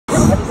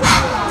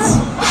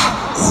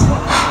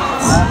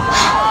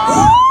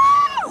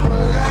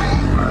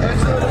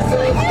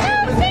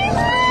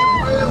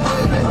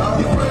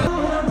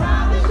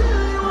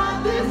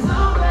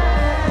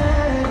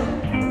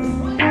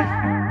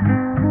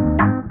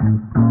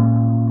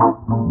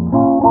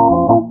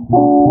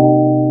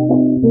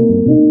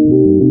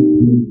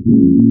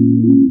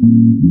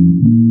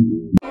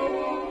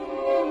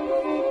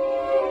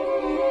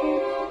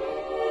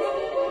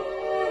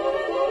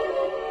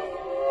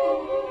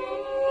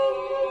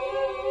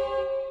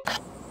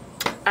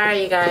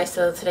Alright you guys,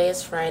 so today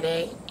is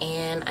Friday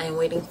and I'm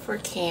waiting for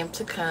Cam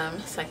to come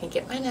so I can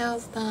get my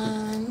nails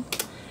done.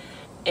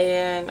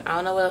 And I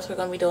don't know what else we're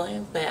going to be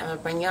doing, but I'm going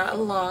to bring y'all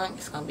along.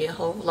 It's going to be a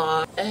whole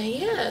vlog.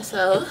 Yeah,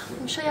 so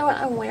let me show y'all what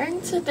I'm wearing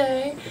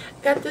today.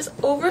 I got this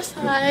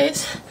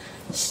oversized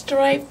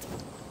striped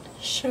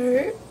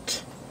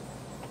shirt.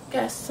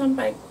 Got some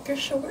biker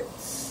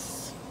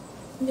shorts,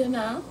 you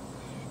know.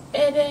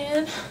 And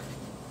then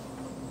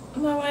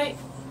my white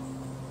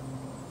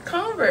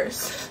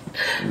Converse.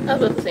 I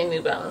was about to say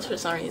New Balance for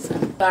some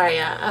reason. Sorry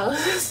y'all, I'll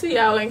see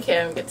y'all when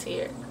Cam gets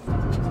here.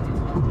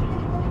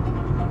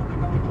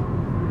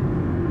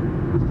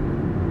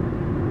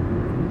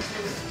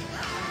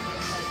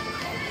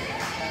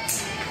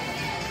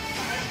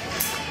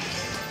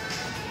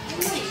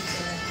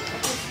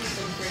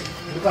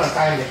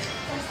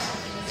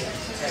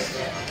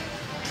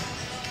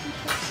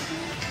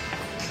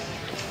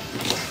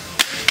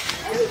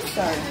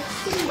 Sorry.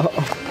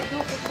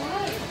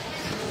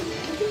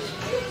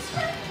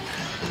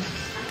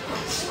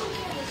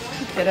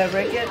 Did I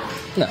break it?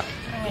 No.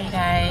 Alright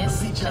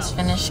guys, just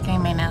finished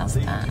getting my nails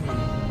done.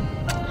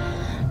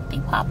 They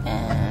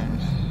poppin'.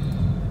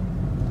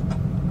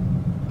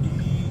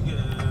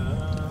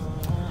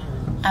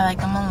 I like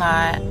them a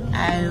lot.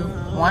 I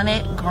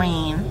wanted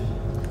green,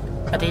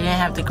 but they didn't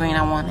have the green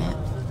I wanted.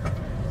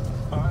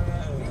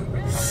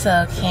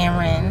 So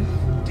Cameron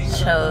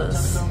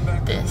chose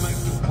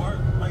this.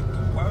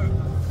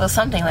 Well,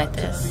 something like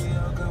this.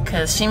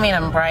 Because she made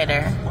them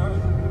brighter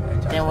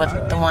than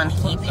what the one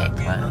he picked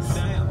was.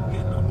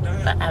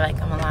 But I like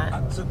them a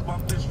lot.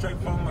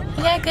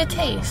 He got good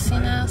taste, you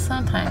know?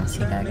 Sometimes he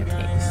got good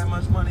taste.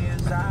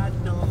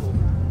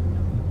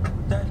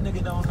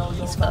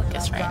 He's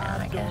focused right now,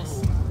 I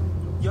guess.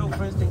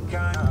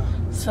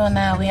 So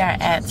now we are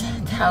at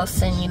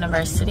Towson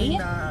University.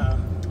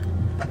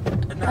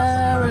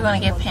 We're gonna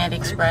get Panda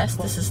Express.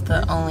 This is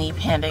the only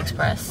Panda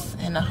Express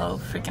in the whole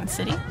freaking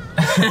city.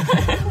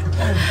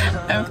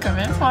 I'm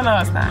convinced. Well, no,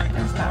 it's not.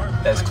 It's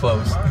not. That's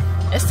close.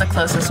 It's the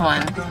closest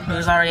one. It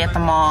was already at the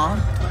mall.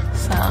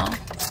 So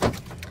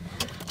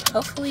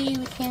hopefully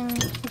we can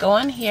go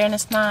in here and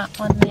it's not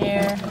on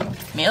their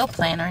meal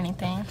plan or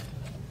anything.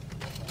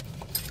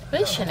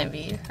 But it shouldn't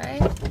be,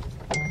 right?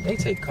 They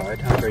take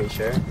card, I'm pretty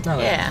sure. No,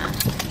 yeah,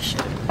 it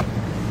should.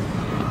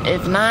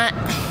 If not,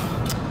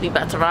 we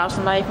about to rob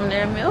somebody from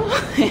their meal.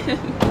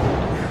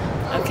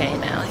 Okay,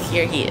 now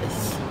here he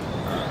is.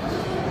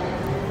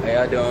 How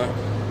y'all doing?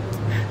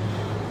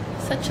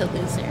 Such a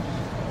loser.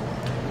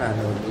 Not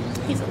no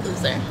loser. He's a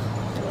loser.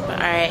 But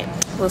alright,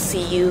 we'll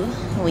see you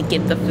when we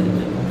get the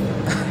food.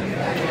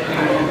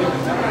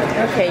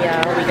 Okay,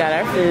 y'all, we got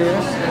our food.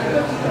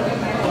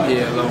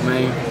 Yeah, lo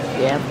mein.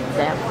 Yeah,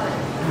 that.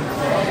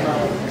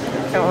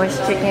 Orange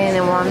chicken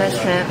and walnut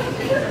shrimp.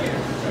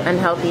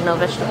 Unhealthy, no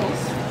vegetables.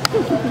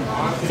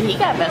 He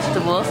got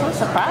vegetables, I'm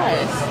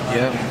surprised.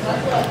 Yep.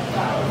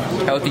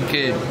 Healthy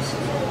kid.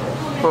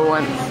 For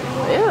once.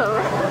 Ew.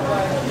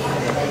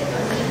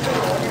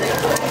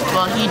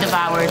 Well, he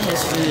devoured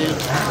his food.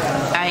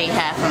 I ate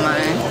half of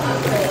mine.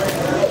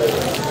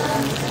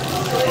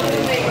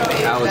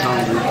 I was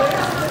hungry.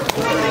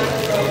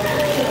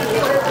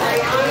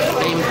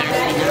 I'm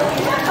thirsty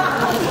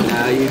now.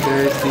 Now you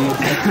thirsty.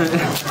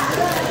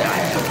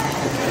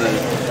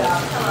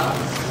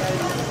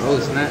 Oh,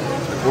 it's not.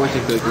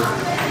 Fortune cookie.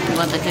 You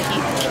want the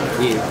cookie?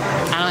 Yeah.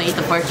 I don't eat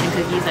the fortune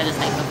cookies, I just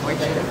like the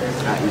fortune.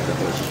 I eat the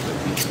fortune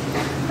cookies.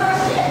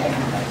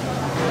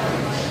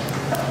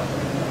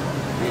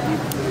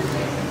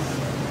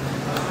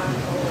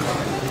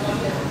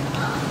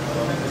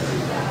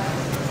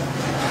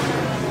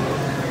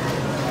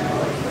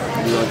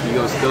 You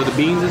gonna spill the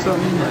beans or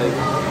something? Like,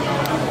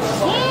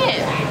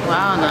 Yeah. Well, I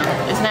don't know.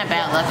 Isn't that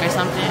bad luck or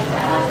something? It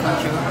won't come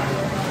true.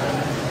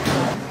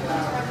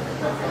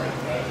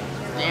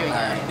 There we go.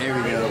 there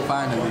we go,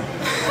 finally.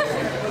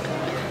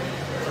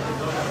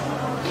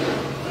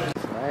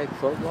 Flag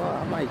football?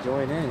 I might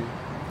join in.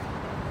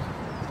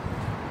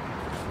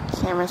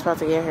 Cameron's about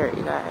to get hurt,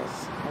 you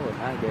guys. I would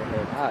not get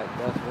hurt.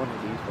 That's one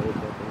of these folks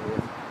up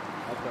here.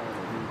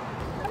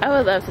 I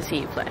would love to see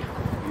you play.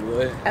 You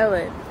would? I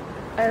would.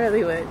 I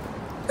really would.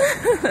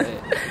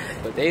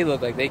 But they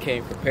look like they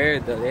came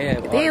prepared though.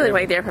 They look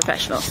like they're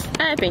professionals.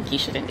 I think you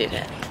shouldn't do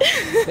that.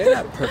 They're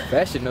not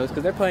professionals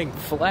because they're playing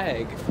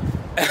flag.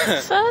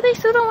 So they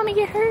still don't want to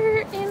get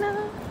hurt, you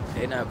know?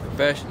 They're not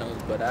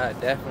professionals, but I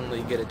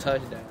definitely get a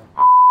touchdown.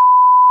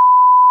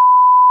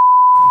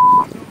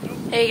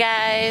 Hey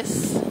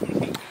guys,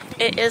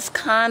 it is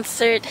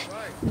concert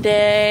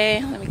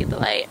day. Let me get the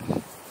light.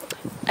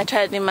 I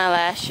tried to do my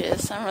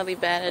lashes. I'm really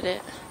bad at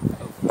it.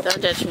 Don't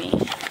judge me.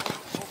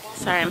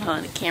 Sorry, I'm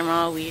holding the camera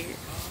all weird.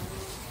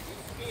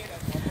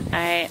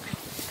 Alright,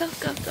 go.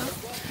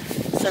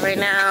 So right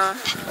now,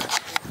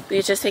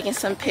 we're just taking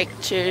some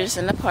pictures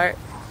in the park.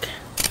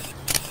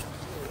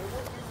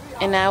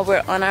 And now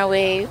we're on our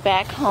way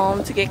back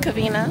home to get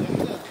Kavina.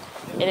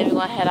 And then we're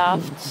going to head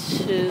off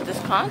to this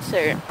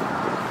concert.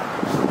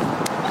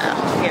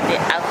 Get the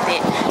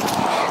outfit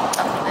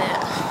of the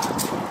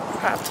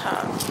crop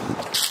top.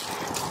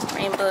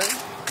 Rainbow.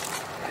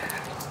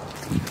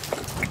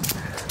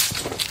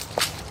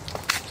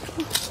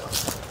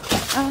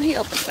 Oh, he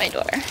opens my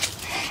door.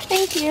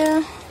 Thank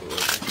you.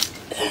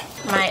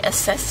 My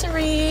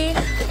accessory.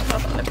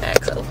 Hold on, the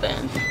bag's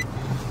open.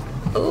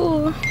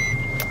 Ooh.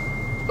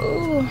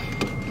 Ooh.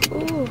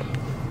 Ooh.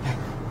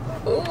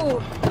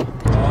 Ooh.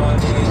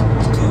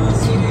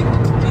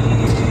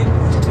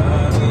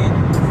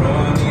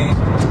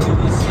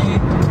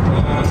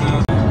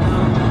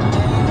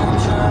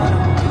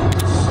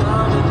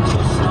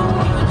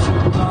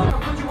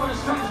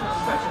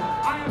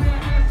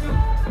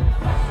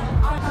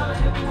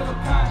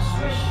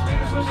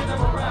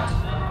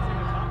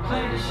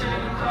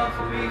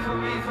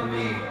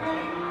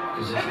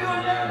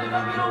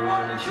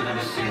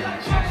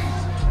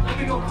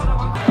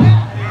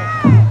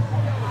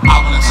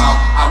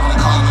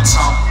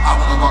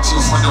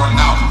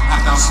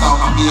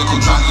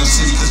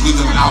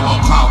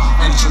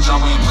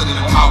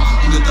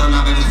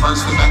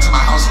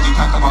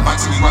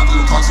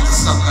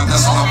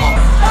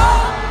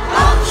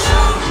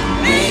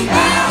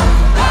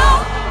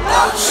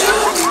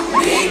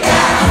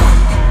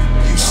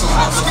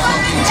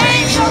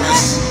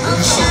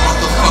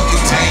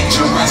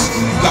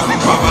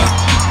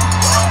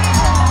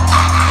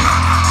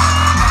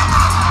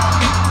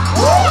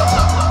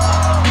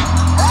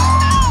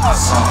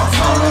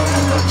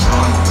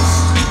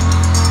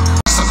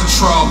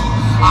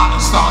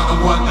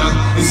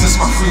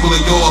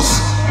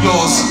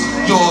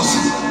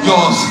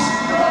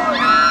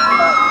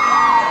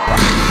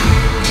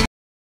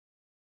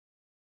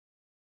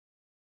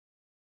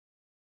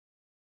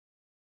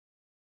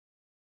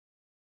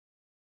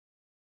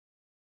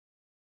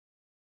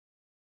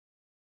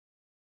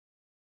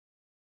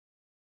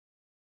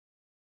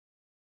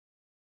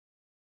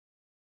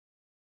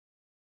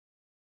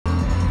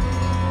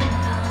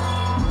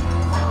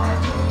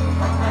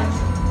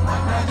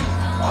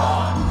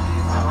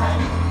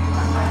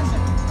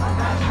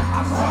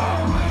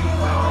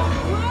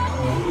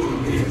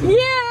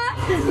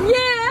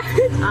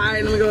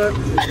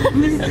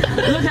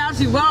 Look how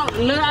she walked,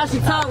 look how she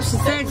talks,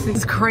 she's sexy.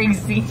 It's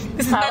crazy.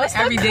 This is not an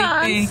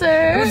everyday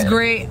thing. It was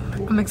great.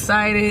 I'm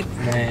excited.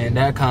 Man,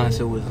 that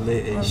concert was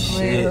lit as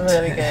shit.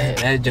 Really good.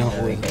 That jump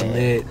was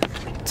lit.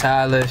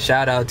 Tyler,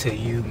 shout out to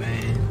you,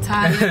 man.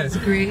 Tyler was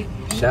great.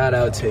 Shout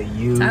out to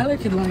you. Tyler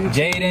could like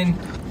Jaden.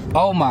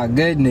 Oh my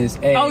goodness.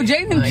 Hey, oh,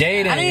 Jaden.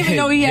 Jaden. I didn't even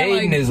know he had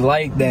Jaden is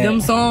like that. them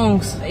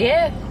songs.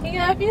 Yeah, he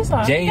got a few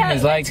songs. Jaden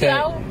is like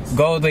that.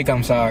 Gold Leak,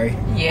 I'm sorry.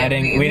 Yeah,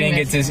 we didn't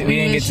get to see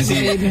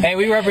it. Hey,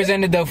 we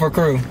represented though for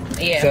crew.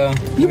 Yeah. So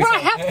You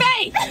brought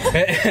Hefe.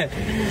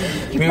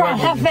 You brought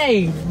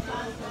Hefe.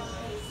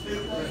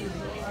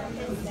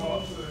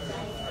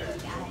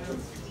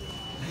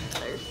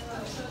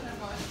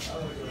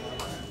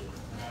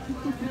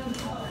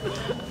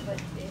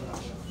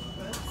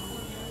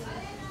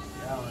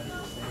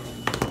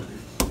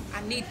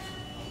 I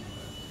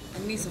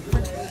need some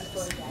french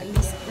fries. I need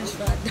some french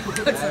fried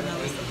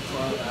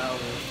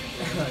dogs.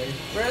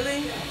 Really?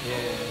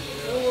 Yeah.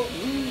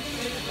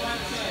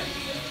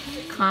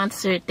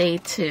 Concert day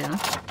 2.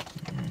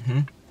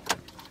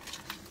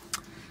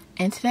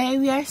 And today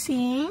we are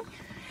seeing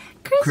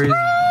Chris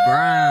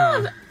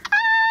Brown.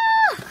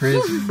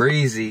 Chris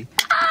Breezy.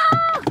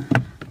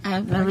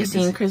 I've never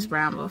seen Chris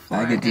Brown before.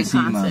 I get to see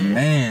my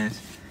mans.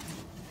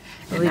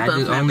 And not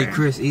just only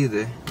Chris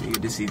either. You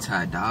get to see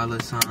Ty Dolla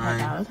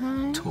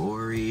 $ign,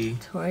 Tory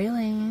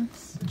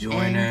Lanez,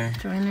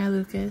 Joyner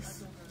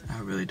Lucas. I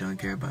really don't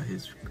care about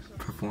his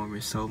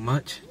performance so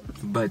much,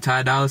 but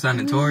Ty Dolla $ign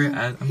and Tory,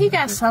 he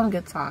got some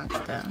good songs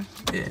though.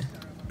 Yeah.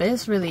 But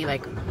it's really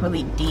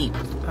really deep.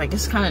 Like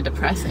it's kind of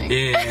depressing.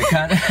 Yeah,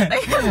 kind of.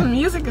 Like his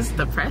music is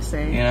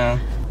depressing. You know.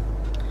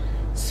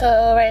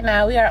 So right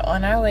now we are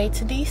on our way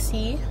to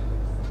DC.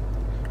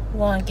 We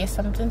want to get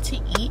something to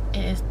eat.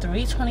 It is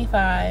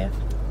 3:25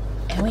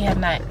 and we have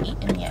not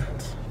eaten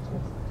yet.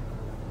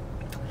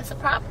 That's a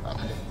problem.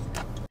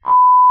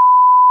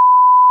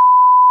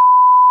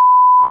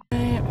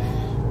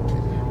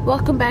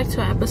 Welcome back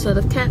to our episode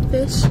of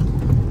Catfish.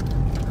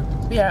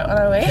 We are on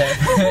our way.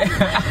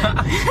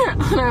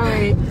 On our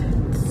way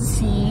to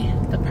see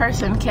the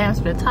person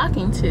Cam's been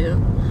talking to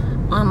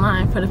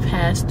online for the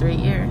past 3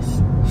 years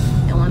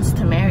and wants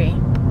to marry.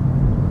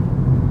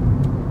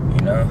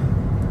 You know,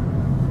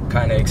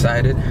 kind of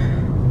excited.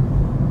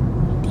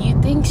 Do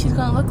you think she's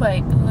gonna look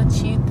like what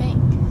you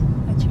think?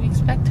 What you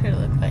expect her to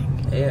look like?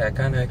 Yeah, I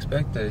kind of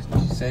expect her.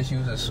 She said she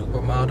was a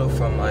supermodel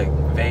from like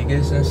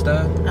Vegas and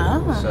stuff.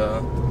 Oh.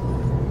 So.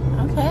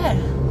 Okay.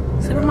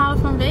 Supermodel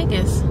from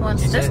Vegas.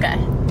 What's this guy?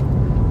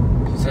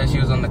 She said she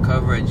was on the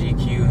cover of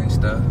GQ and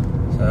stuff.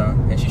 So,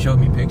 and she showed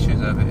me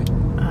pictures of it.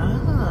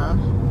 Oh.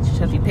 She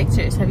showed you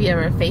pictures. Have you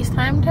ever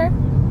FaceTimed her?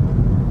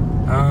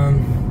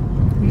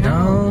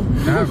 No,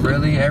 not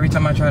really. Every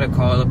time I try to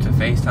call up to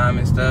FaceTime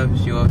and stuff,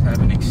 she always have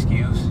an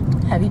excuse.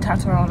 Have you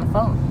talked to her on the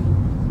phone?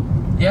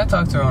 Yeah, I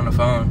talked to her on the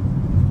phone.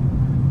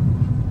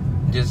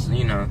 Just,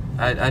 you know,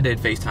 I did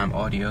FaceTime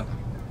audio.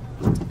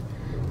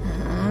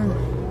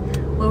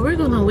 Well, we're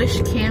gonna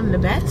wish Cam the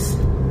best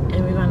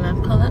and we're gonna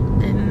pull up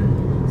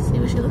and see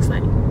what she looks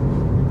like.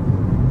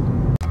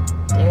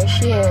 There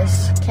she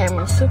is,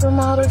 Cameron's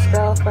supermodel's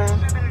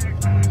girlfriend.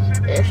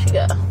 There she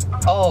go.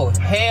 Oh,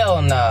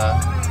 hell nah.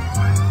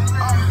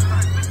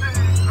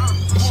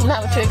 Is she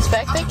not what you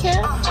expected,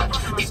 Cam?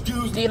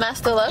 Do you not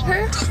still love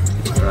her?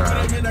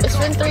 It's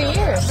been 3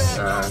 years.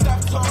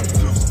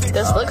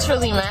 Does looks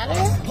really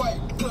matter?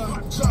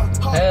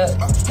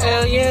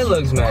 Hell yeah, it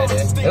looks matter.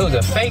 It was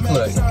a fake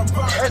look.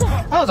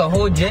 That was a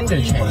whole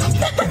gender change.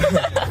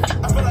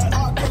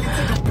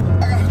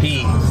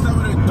 Peace.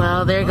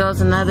 Well, there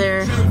goes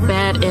another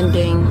bad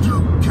ending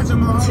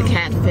to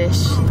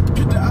Catfish.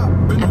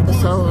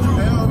 Episode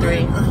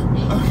 3.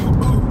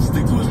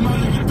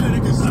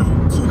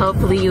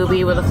 Hopefully you'll be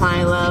able to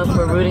find love.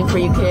 We're rooting for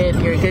you, kid.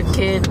 You're a good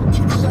kid.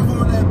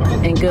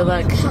 And good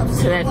luck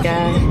to that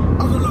guy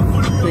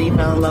who you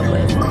fell in love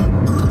with.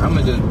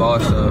 I'ma just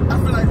boss up.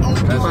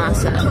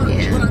 Boss up,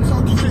 yeah.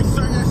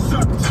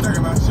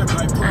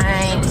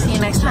 Alright, see you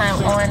next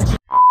time on...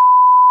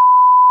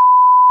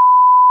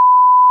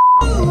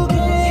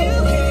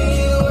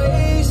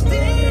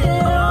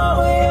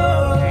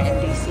 We're in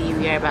DC,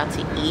 we are about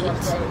to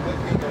eat.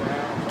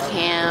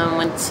 Cam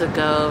went to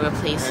go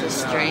replace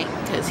his drink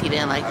because he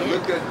didn't like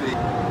it.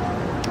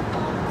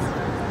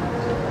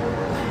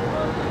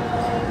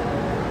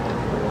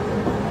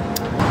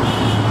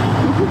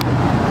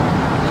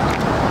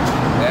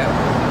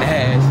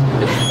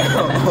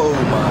 Oh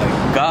my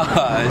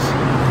gosh.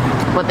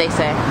 What they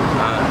say?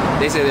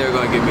 They said they were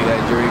gonna give me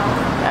that drink.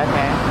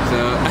 Okay.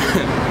 So,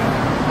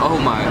 oh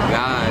my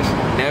gosh.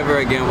 Never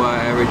again will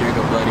I ever drink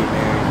a Bloody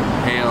Mary.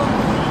 Hell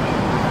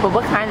no. But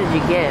what kind did you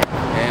get?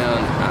 Hell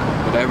no.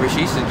 Whatever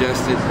she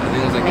suggested, I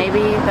think it was like...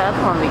 Maybe the other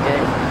one would be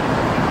good.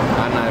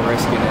 I'm not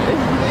risking it.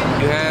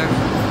 You have?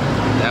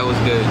 That was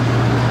good.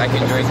 I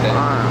can drink that.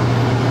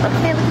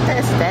 Okay, look at the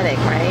aesthetic,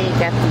 right? You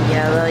got the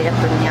yellow, you got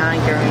the neon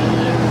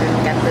green, then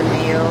you got the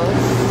nails.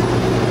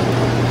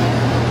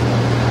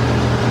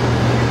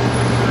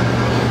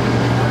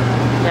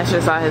 I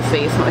should have saw his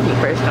face when he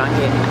first drank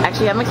it.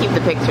 Actually, I'm gonna keep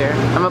the picture.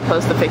 I'm gonna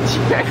post the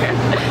picture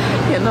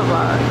in the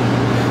vlog.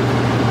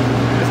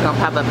 It's gonna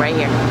pop up right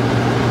here.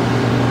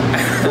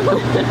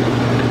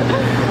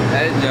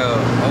 That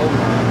joke. Oh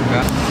my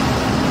god.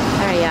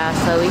 Alright, y'all,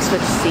 so we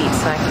switched seats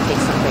so I can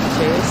take some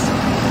pictures.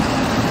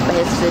 But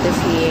his food is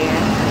here.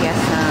 We got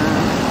some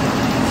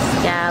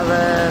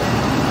scallop,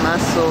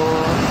 mussel,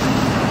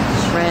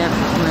 shrimp,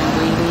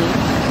 linguine.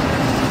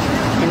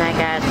 And I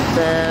got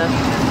the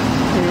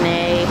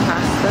penne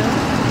pasta.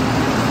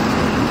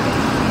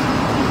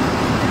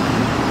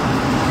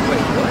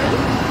 Wait, what?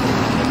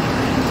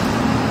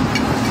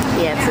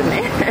 Yeah, it's in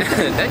there.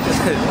 that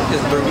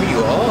just threw me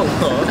all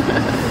off.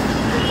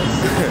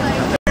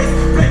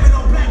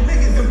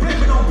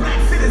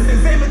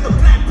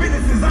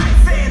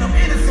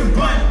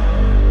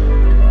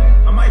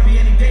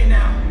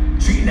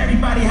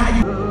 Everybody, how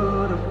you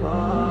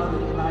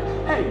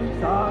hey,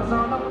 stars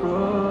on the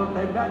roof,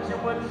 they got you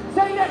with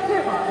say that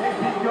shit, my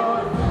baby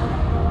girl.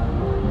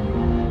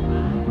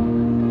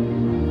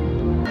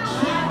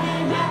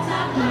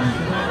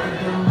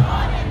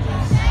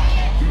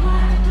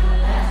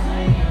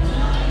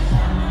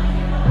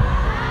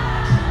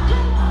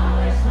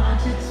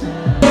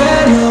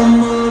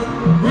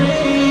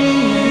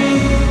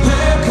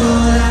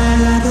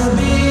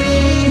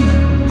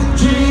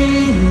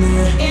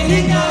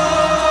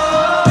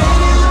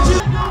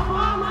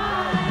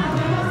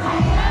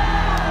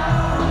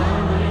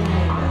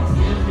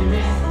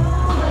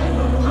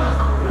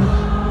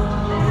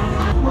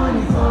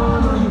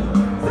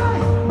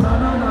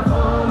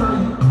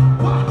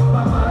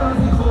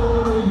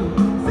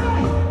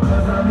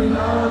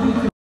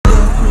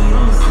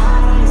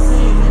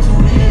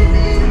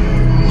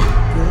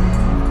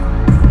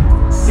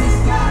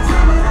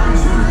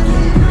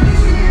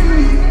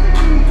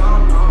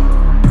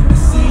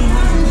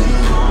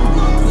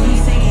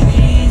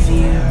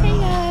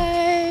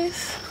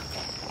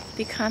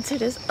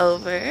 Concert is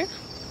over.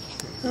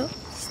 Oh,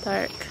 it's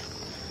dark.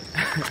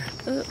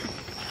 Oh,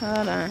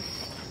 hold on.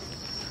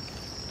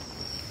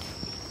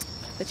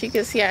 But you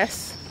can see our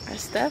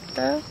stuff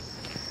though.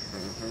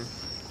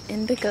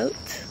 In the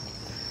goat.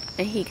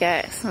 And he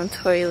got some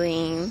Tory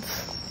Lanez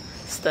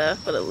stuff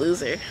for the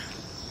loser.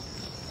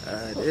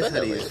 This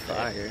hoodie is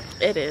fire.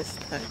 It is.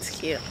 That's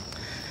cute.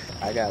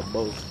 I got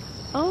both.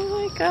 Oh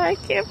my god, I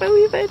can't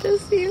believe I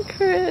just seen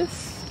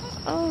Chris.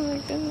 Oh my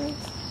goodness.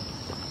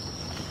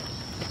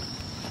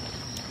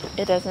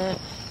 It doesn't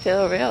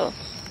feel real.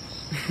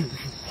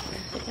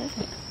 It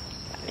doesn't.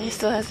 It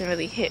still hasn't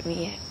really hit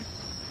me yet.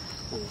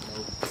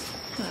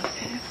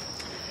 Okay.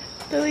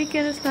 The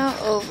weekend is now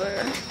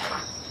over.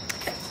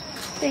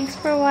 Thanks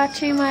for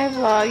watching my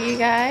vlog, you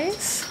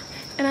guys.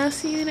 And I'll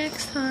see you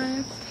next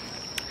time.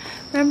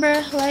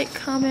 Remember, like,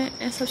 comment,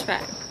 and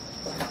subscribe.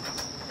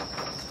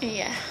 And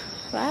yeah,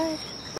 bye.